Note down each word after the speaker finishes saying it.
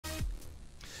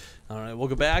All right,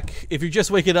 welcome back. If you're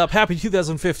just waking up, happy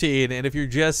 2015. And if you're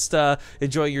just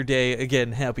enjoying your day,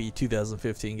 again, happy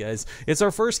 2015, guys. It's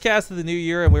our first cast of the new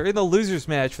year, and we're in the losers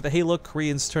match for the Hey Look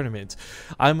Koreans tournament.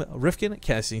 I'm Rifkin,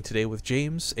 casting today with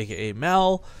James, a.k.a.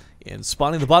 Mal, and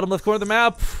spawning the bottom left corner of the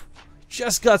map.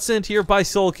 Just got sent here by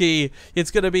Sulky.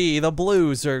 It's going to be the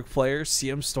blue Zerg player,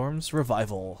 CM Storm's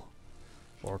Revival.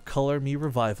 Or Color Me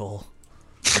Revival.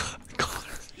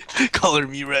 Color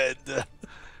me red.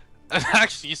 I'm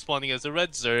actually spawning as a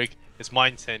red Zerg. It's my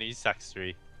Insanity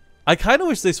Sacsri. I kind of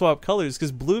wish they swapped colors,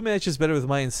 because blue matches better with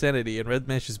my Insanity and red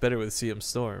matches better with CM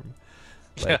Storm.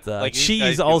 But Yeah, like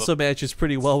Cheese also matches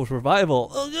pretty well with Revival.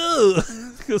 Oh no!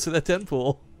 Goes for that 10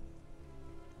 pool.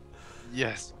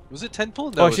 Yes. Was it 10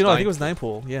 pool? No, actually, no, I think it was 9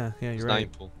 pool. Yeah, you're right. 9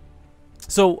 pool.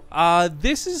 So,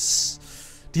 this is...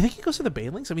 Do you think he goes for the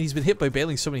Banelings? I mean, he's been hit by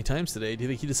Banelings so many times today. Do you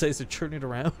think he decides to churn it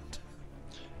around?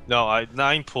 No,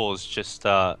 9 pool is just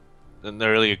an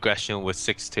early aggression with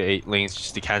 6 to 8 lanes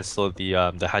just to cancel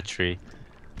the hatchery.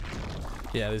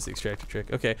 Yeah, there's the extractor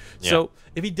trick. Okay, yeah. So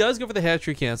if he does go for the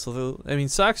hatchery cancel, though, I mean,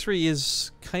 Sacsri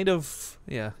is kind of,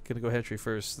 gonna go hatchery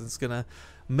first. It's gonna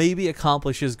maybe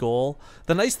accomplish his goal.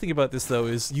 The nice thing about this, though,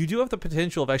 is you do have the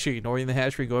potential of actually ignoring the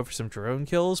hatchery and going for some drone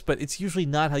kills, but it's usually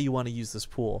not how you want to use this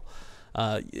pool.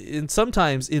 And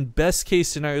sometimes, in best case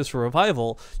scenarios for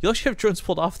Revival, you'll actually have drones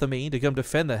pulled off the main to come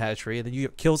defend the hatchery, and then you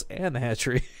get kills and the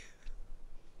hatchery.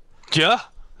 Yeah,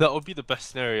 that would be the best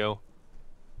scenario.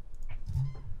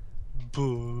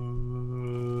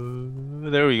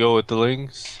 There we go with the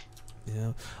links.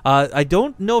 Yeah. I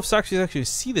don't know if Sacsri actually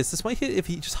see this. This might hit if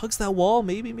he just hugs that wall.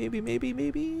 Maybe.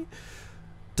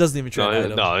 Doesn't even try to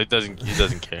hit him. No, it doesn't. He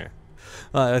doesn't care.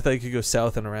 I thought you could go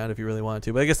south and around if you really wanted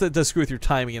to, but I guess that does screw with your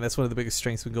timing, and that's one of the biggest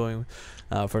strengths when going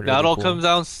for an Now it all pool. comes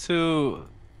down to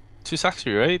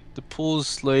Sacsri, right? The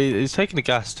pool's late. He's taking the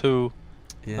gas too.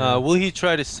 Yeah. Will he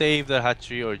try to save the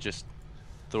hatchery or just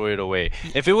throw it away?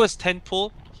 If it was 10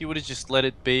 pool, he would have just let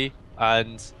it be,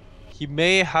 and he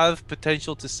may have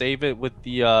potential to save it with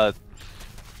the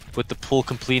pool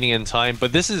completing in time.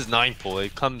 But this is 9 pool.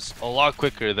 It comes a lot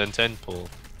quicker than 10 pool.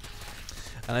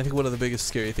 And I think one of the biggest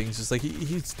scary things is like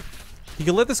he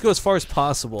can let this go as far as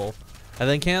possible, and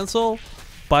then cancel,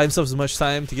 buy himself as much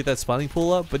time to get that spawning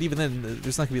pool up. But even then,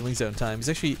 there's not gonna be links out in time. He's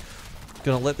actually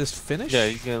gonna let this finish. Yeah,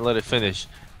 he's gonna let it finish,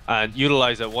 and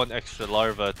utilize that one extra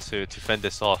larva to fend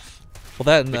this off. Well,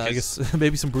 that and I guess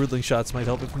maybe some broodling shots might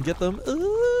help if we can get them.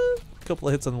 A couple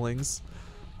of hits on the lings.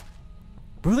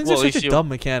 Broodlings are such a dumb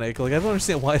mechanic. Like I don't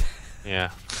understand why.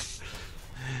 Yeah.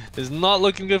 It's not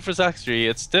looking good for Sacsri.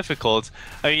 It's difficult.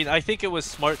 I mean, I think it was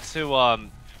smart to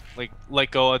like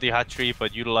let go of the hatchery,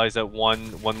 but utilize that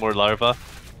one more larva.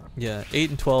 Yeah, 8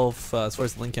 and 12 as far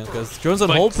as the link count goes. Drone's on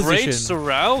hold position. Great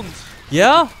surround.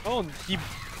 Yeah. Oh,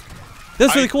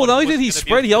 That's really cool. Not only did he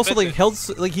spread, he also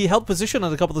held position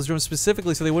on a couple of those drones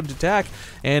specifically so they wouldn't attack,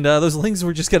 and those lings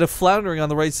were just kind of floundering on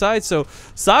the right side. So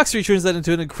Sacsri turns that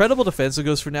into an incredible defense and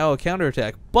goes for now a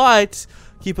counterattack. But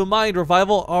keep in mind,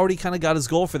 Revival already kind of got his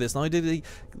goal for this. Not only did he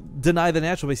deny the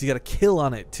natural base, he got a kill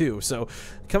on it too. So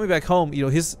coming back home, you know,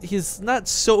 he's not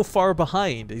so far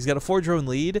behind. He's got a 4-drone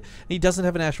lead, and he doesn't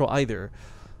have a natural either.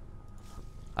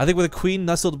 I think with a queen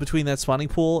nestled between that spawning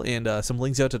pool and some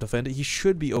lings out to defend it, he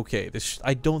should be okay.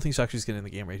 I don't think Sacsri's getting in the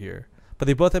game right here. But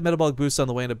they both have metabolic boosts on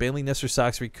the way, and a Baneling Nest for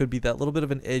Sacsri could be that little bit of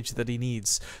an edge that he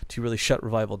needs to really shut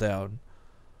Revival down.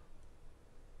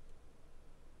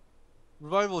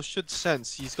 Revival should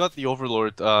sense. He's got the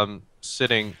Overlord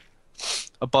sitting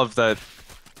above that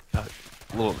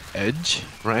little edge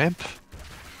ramp.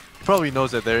 Probably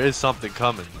knows that there is something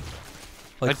coming.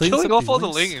 Like and killing off all the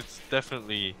lings is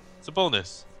definitely... It's a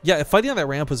bonus. Yeah, fighting on that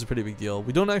ramp was a pretty big deal.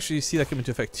 We don't actually see that come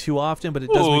into effect too often, but it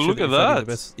does make sure look that at you're fighting that.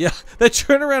 the best. Yeah, that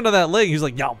turnaround on that ling, he's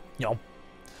like, yum, yum.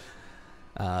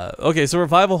 Okay, so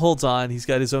Revival holds on. He's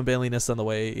got his own Baneling Nest on the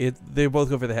way. They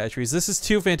both go for the hatcheries. This is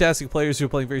two fantastic players who are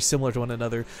playing very similar to one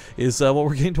another, is what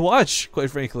we're getting to watch, quite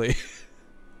frankly.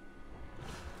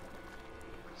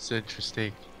 It's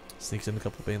interesting. Sneaks in a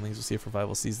couple of Banelings. We'll see if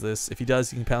Revival sees this. If he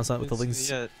does, he can pounce on it with the lings.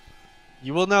 Yeah.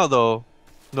 You will now, though.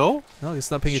 No? No,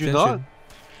 he's not paying Should attention. not?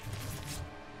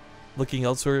 Looking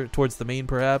elsewhere, towards the main,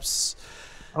 perhaps.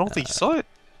 I don't think he saw it.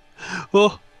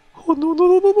 Oh, no, no, no,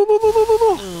 no, no, no, no, no,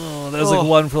 no. Oh, that was like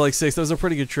 1 for like 6. That was a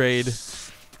pretty good trade.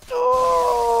 That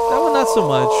one, not so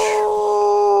much.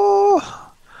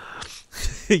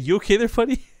 You okay there,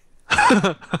 buddy?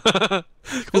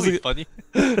 It's like, funny.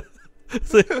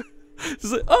 It's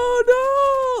like,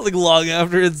 oh no! Like long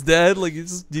after it's dead, like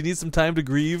you need some time to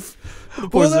grieve.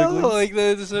 Well, no, like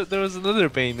there was another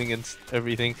Baneling and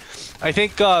everything. I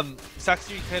think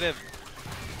Sacsri kind of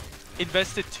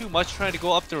invested too much trying to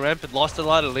go up the ramp and lost a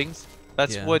lot of lings.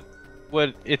 That's what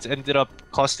it's ended up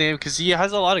costing him, because he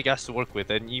has a lot of gas to work with,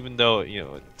 and even though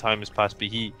time has passed, but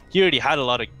he already had a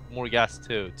lot of more gas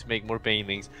to make more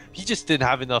banelings. He just didn't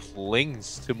have enough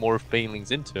lings to morph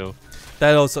banelings into.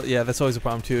 That also, that's always a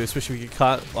problem too, especially if you get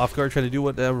caught off guard trying to do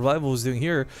what Revival was doing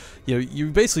here.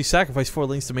 You basically sacrifice 4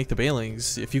 lings to make the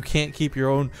banelings. If you can't keep your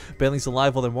own banelings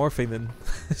alive while they're morphing, then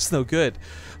it's no good.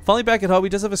 Finally back at home, he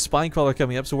does have a Spine Crawler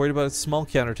coming up, so worried about a small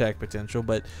counterattack potential,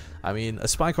 but I mean, a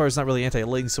Spine Crawler is not really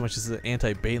anti-ling so much as an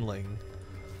anti-baneling.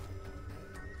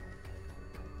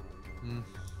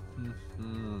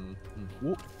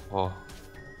 Oh,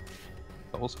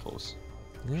 that was close.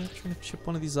 Yeah, trying to chip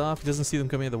one of these off. He doesn't see them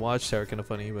coming at the watchtower, kind of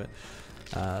funny, but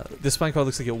this Spine Crawler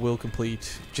looks like it will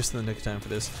complete just in the nick of time for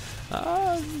this.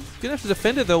 Gonna have to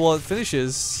defend it though while it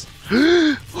finishes.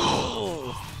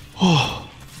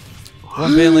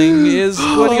 One baneling is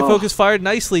going to get focus fired.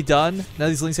 Nicely done. Now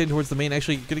these lings heading towards the main.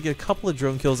 Actually, going to get a couple of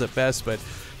drone kills at best, but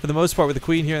for the most part, with the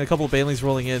Queen here and a couple of banelings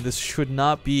rolling in, this should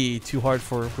not be too hard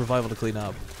for Revival to clean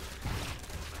up.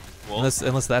 Well,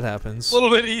 unless that happens. A little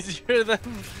bit easier than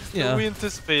we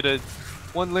anticipated.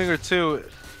 1 ling or 2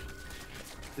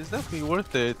 is definitely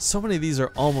worth it. So many of these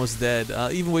are almost dead.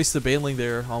 Even wasted a baneling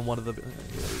there on one of the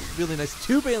really nice.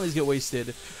 2 banelings get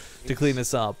wasted to clean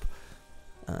this up.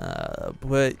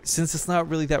 But since it's not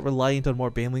really that reliant on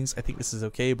more banelings, I think this is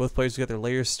okay. Both players got their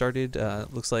layers started.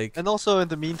 Looks like. And also in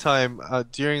the meantime,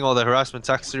 during all the harassment,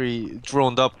 Sacsri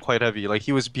droned up quite heavy. Like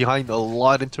he was behind a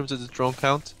lot in terms of the drone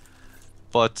count,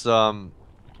 but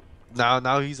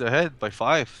now he's ahead by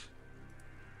 5.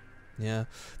 Yeah,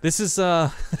 this is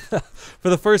for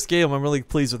the first game. I'm really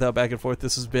pleased with how back and forth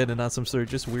this has been, and not some sort of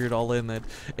just weird all-in that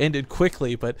ended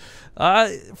quickly. But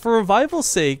for Revival's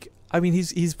sake, I mean,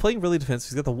 he's playing really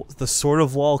defensive. He's got the sort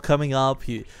of wall coming up.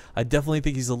 I definitely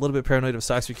think he's a little bit paranoid of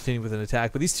Sacsri continuing with an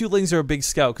attack. But these 2 lings are a big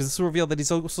scout, because this will reveal that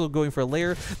he's also going for a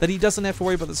lair, that he doesn't have to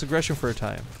worry about this aggression for a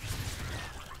time.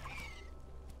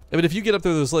 I mean, if you get up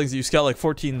there with those lings and you scout like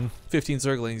 14, 15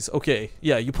 Zerglings, okay,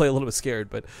 yeah, you play a little bit scared.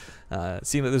 But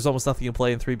seeing that there's almost nothing in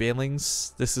play in 3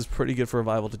 banelings, this is pretty good for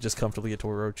Revival to just comfortably get to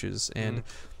Roaches. And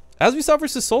as we saw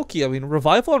versus Sulky, I mean,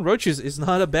 Revival on Roaches is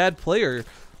not a bad player.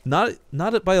 Not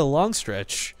by a long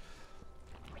stretch.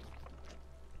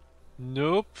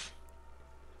 Nope.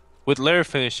 With Lair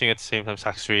finishing at the same time,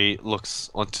 Sacsri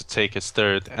looks on to take his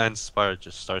 3rd, and Spire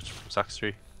just starts from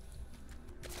Sacsri.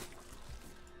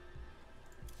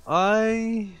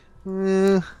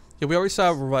 Yeah, we already saw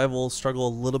Revival struggle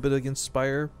a little bit against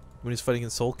Spire when he's fighting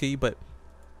in Sulky, but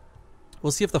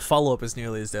we'll see if the follow-up is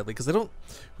nearly as deadly, because I don't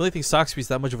really think Sacsri's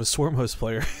that much of a Swarm Host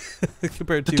player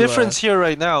compared to... The difference here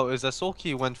right now is that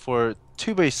Sulky went for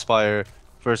 2 base Spire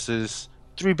versus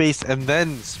 3 base and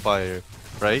then Spire,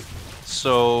 right?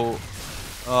 So,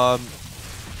 I'm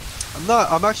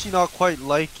actually not quite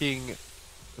liking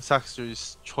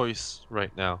Sacsri's choice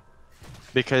right now,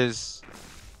 because,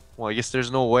 well, I guess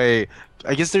there's no way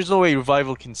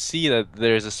Revival can see that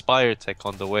there's a Spire tech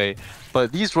on the way,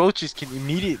 but these Roaches can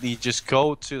immediately just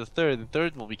go to the 3rd, and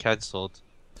 3rd will be cancelled,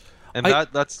 and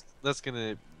that's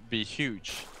gonna be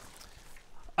huge.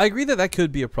 I agree that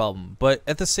could be a problem, but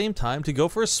at the same time, to go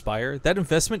for a Spire, that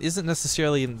investment isn't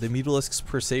necessarily in the Mutalisks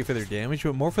per se for their damage,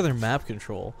 but more for their map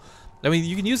control. I mean,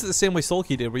 you can use it the same way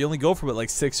Sulky did, where you only go for about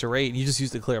like 6 or 8, and you just use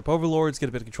to clear up Overlords, get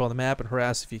a bit of control on the map, and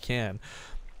harass if you can.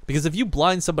 Because if you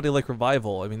blind somebody like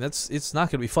Revival, I mean, it's not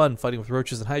going to be fun fighting with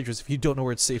Roaches and Hydras if you don't know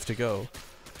where it's safe to go.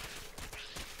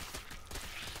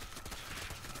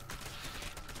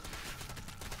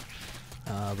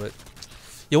 But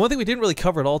yeah, one thing we didn't really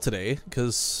cover at all today,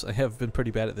 because I have been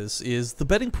pretty bad at this, is the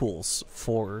betting pools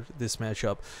for this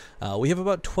matchup. We have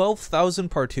about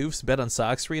 12,000 Partoofs bet on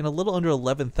Sacsri and a little under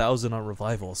 11,000 on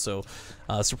Revival. So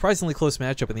surprisingly close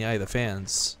matchup in the eye of the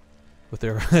fans with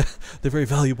their their very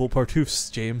valuable Partoofs,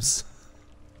 James.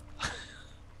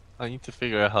 I need to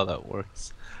figure out how that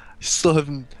works. I still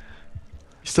haven't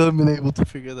been able to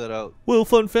figure that out. Well,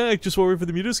 fun fact, just while we're for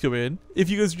the mutas come in, if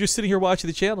you guys are just sitting here watching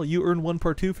the channel, you earn 1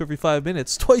 Partoof every 5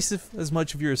 minutes, twice as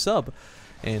much if you're a sub.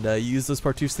 And you use those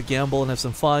Partoofs to gamble and have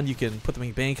some fun. You can put them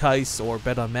in bank heists or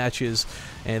bet on matches,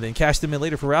 and then cash them in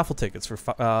later for raffle tickets for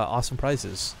awesome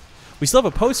prizes. We still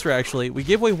have a poster, actually. We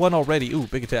gave away one already. Ooh,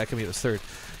 big attack coming in as 3rd.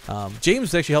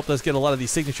 James actually helped us get a lot of these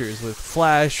signatures with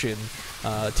Flash and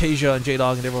Tasia and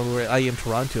J-Dog and everyone who were at IEM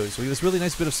Toronto. So we have this really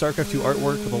nice bit of StarCraft 2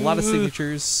 artwork with a lot of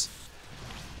signatures.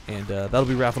 And that'll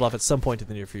be raffled off at some point in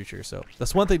the near future. So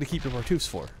that's one thing to keep your Partoofs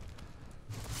for.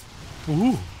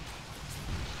 Ooh.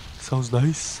 Sounds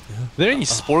nice. Yeah. Are there any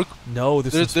spore? No,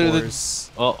 there's no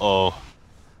spores. Uh-oh.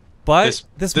 But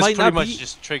this might not be... pretty much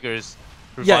just triggers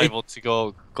Revival to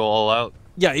go all out.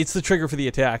 Yeah, it's the trigger for the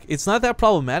attack. It's not that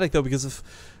problematic though, because of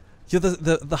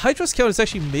the Hydra's count is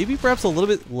actually maybe perhaps a little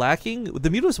bit lacking. The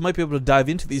Mutalisks might be able to dive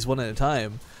into these one at a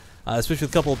time. Especially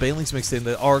with a couple of Banelings mixed in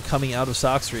that are coming out of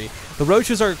Sacsri. The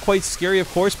Roaches are quite scary, of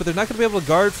course, but they're not going to be able to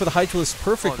guard for the Hydralisk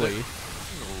perfectly.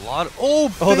 Oh,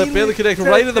 that Baneling connect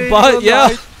right in the butt,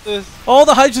 yeah. All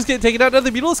the Hydras get taken out. Now the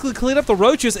Mutalisks can clean up the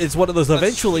Roaches. It's one of those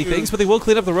eventually things, but they will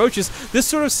clean up the Roaches. This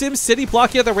sort of Sim City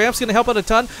blocking out the ramp's going to help out a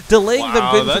ton, delaying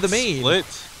them getting to the main.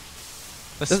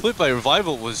 The split by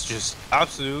Revival was just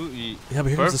absolutely Yeah, but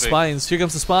here perfect. comes the Spines. Here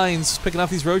comes the Spines, picking off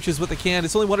these Roaches what they can.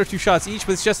 It's only 1 or 2 shots each,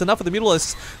 but it's just enough of the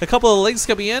Mutalisks. A couple of legs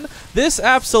coming in. This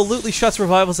absolutely shuts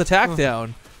Revival's attack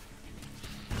down.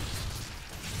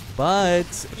 But at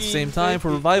the same time,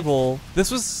 for Revival,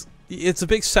 it's a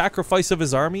big sacrifice of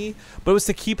his army, but it was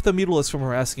to keep the Mutalisks from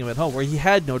harassing him at home, where he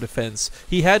had no defense.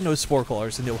 He had no Spore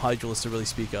Callers and no Hydralisks to really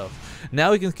speak of.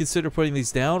 Now he can consider putting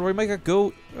these down, or he might not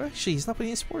go... Actually, he's not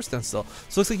putting any Spores down still. So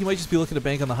it looks like he might just be looking to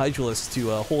bank on the Hydralisks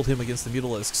to hold him against the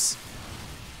Mutalisks.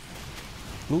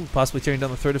 Ooh, possibly tearing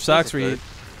down the third of Sacsri.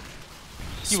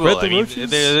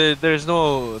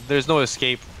 There's no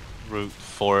escape route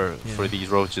for these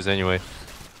Roaches anyway.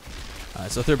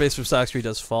 So third base from Sacsri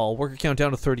does fall. Worker count down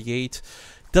to 38.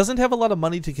 Doesn't have a lot of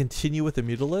money to continue with the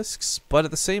Mutalisks, but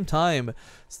at the same time,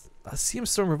 CM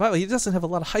Storm Revival, he doesn't have a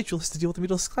lot of Hydralisks to deal with the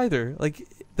Mutalisks either. Like,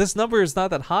 this number is not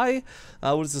that high.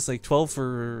 What is this, like 12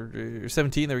 or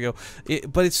 17? There we go.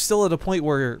 But it's still at a point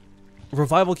where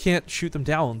Revival can't shoot them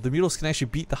down. The Mutalisks can actually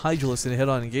beat the Hydralisks in a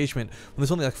head-on engagement when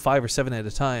there's only like 5 or 7 at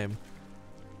a time.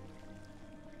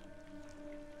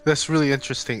 That's really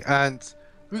interesting, and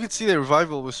we could see that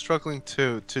Revival was struggling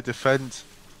to defend,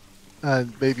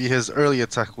 and maybe his early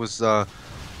attack was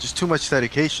just too much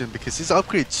dedication, because his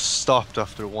upgrade stopped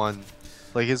after 1.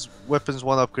 Like, his weapons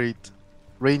 1 upgrade,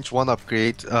 range 1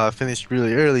 upgrade finished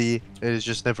really early, and it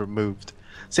just never moved.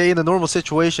 Say in a normal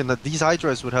situation that these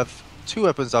Hydras would have 2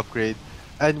 weapons upgrade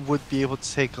and would be able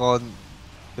to take on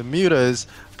the Mutas,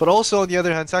 but also on the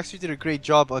other hand, Sacsri did a great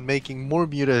job on making more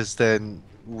Mutas than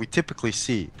we typically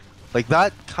see. Like,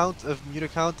 that count of Muta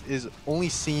count is only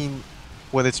seen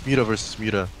when it's Muta versus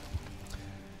Muta.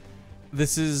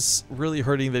 This is really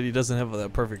hurting that he doesn't have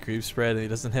that perfect creep spread, and he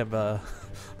doesn't have the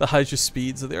Hydra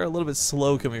speed, so they're a little bit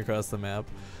slow coming across the map.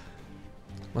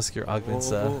 Muscular augments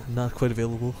not quite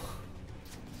available.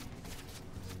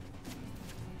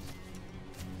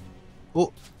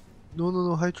 Oh,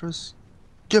 no, Hydras.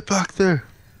 Get back there.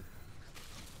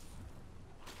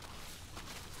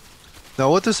 Now,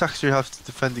 what does Sacsri have to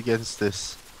defend against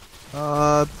this?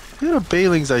 Bit of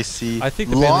Banelings I see. I think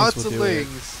the Lots Banelings will of do it.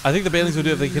 Lings. I think the Banelings will do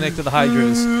it if they connect to the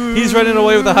Hydras. He's running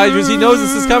away with the Hydras. He knows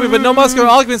this is coming, but no muscular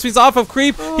augment speeds off of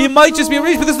creep. He might just be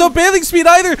reached, but there's no Baneling speed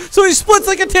either. So he splits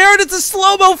like a Terran. It's a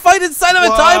slow-mo fight inside of a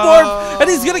Time Warp, and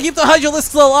he's gonna keep the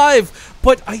Hydralisks alive.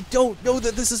 But I don't know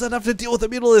that this is enough to deal with the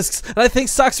Mutalisks, and I think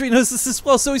Sacsri knows this as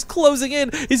well, so he's closing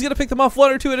in. He's gonna pick them off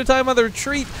 1 or 2 at a time on the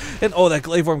retreat, and oh, that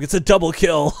Glaive Worm gets a double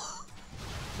kill.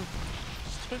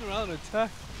 Just turn around and attack.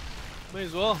 May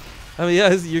as well. I mean,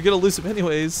 yeah, you're gonna lose him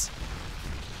anyways.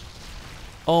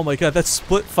 Oh my god, that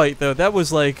split fight though, that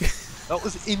was like... That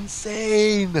was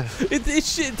insane.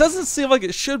 It doesn't seem like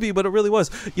it should be, but it really was.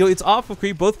 You know, it's off of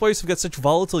creep. Both players have got such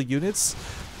volatile units,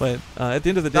 but at the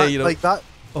end of the day, you know... Like, that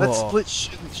split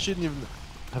shouldn't even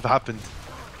have happened.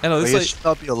 I know, this it should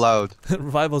not be allowed.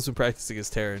 Revival's been practicing as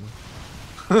Terran.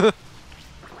 Alright,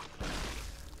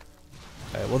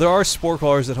 well, there are Spore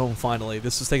Callers at home finally.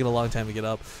 This was taking a long time to get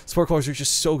up. Spore Callers are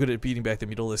just so good at beating back the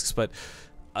Mutalisks, but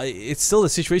it's still a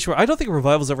situation where I don't think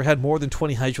Revival's ever had more than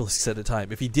 20 Hydralisks at a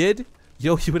time. If he did,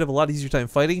 you know, he would have a lot easier time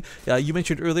fighting. You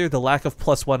mentioned earlier the lack of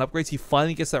 +1 upgrades. He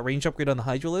finally gets that range upgrade on the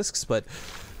Hydralisks, but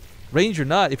range or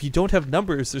not, if you don't have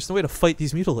numbers, there's no way to fight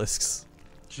these Mutalisks.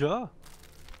 Yeah.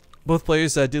 Both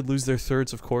players did lose their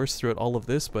thirds, of course, throughout all of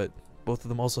this, but both of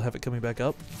them also have it coming back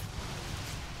up.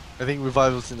 I think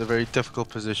Revival's in a very difficult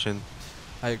position.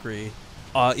 I agree.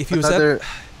 If he was at,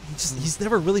 he's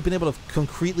never really been able to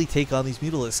concretely take on these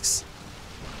Mutalisks.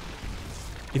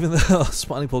 Even the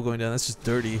spawning pool going down, that's just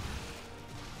dirty.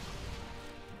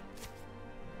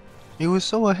 He was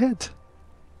so ahead.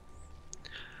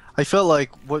 I felt like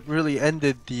what really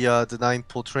ended the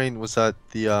 9-pull train was that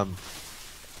the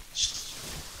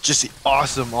just the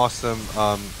awesome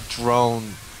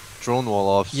drone wall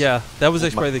offs. Yeah, that was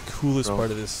actually probably the coolest part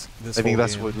of this I think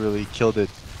that's game. what really killed it.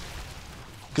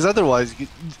 Because otherwise,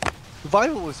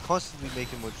 Revival was constantly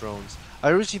making more drones.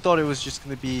 I originally thought it was just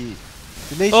going to be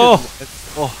the nation.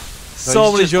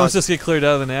 So many drones just get cleared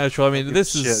out of the natural. I mean,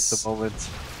 this is at the moment.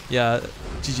 Yeah,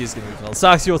 GG is going to be called.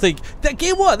 Sacsri will think, that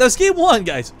game one! That was game one,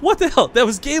 guys! What the hell? That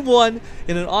was game one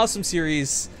in an awesome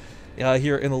series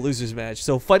here in the losers match.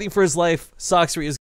 So fighting for his life, Sacsri is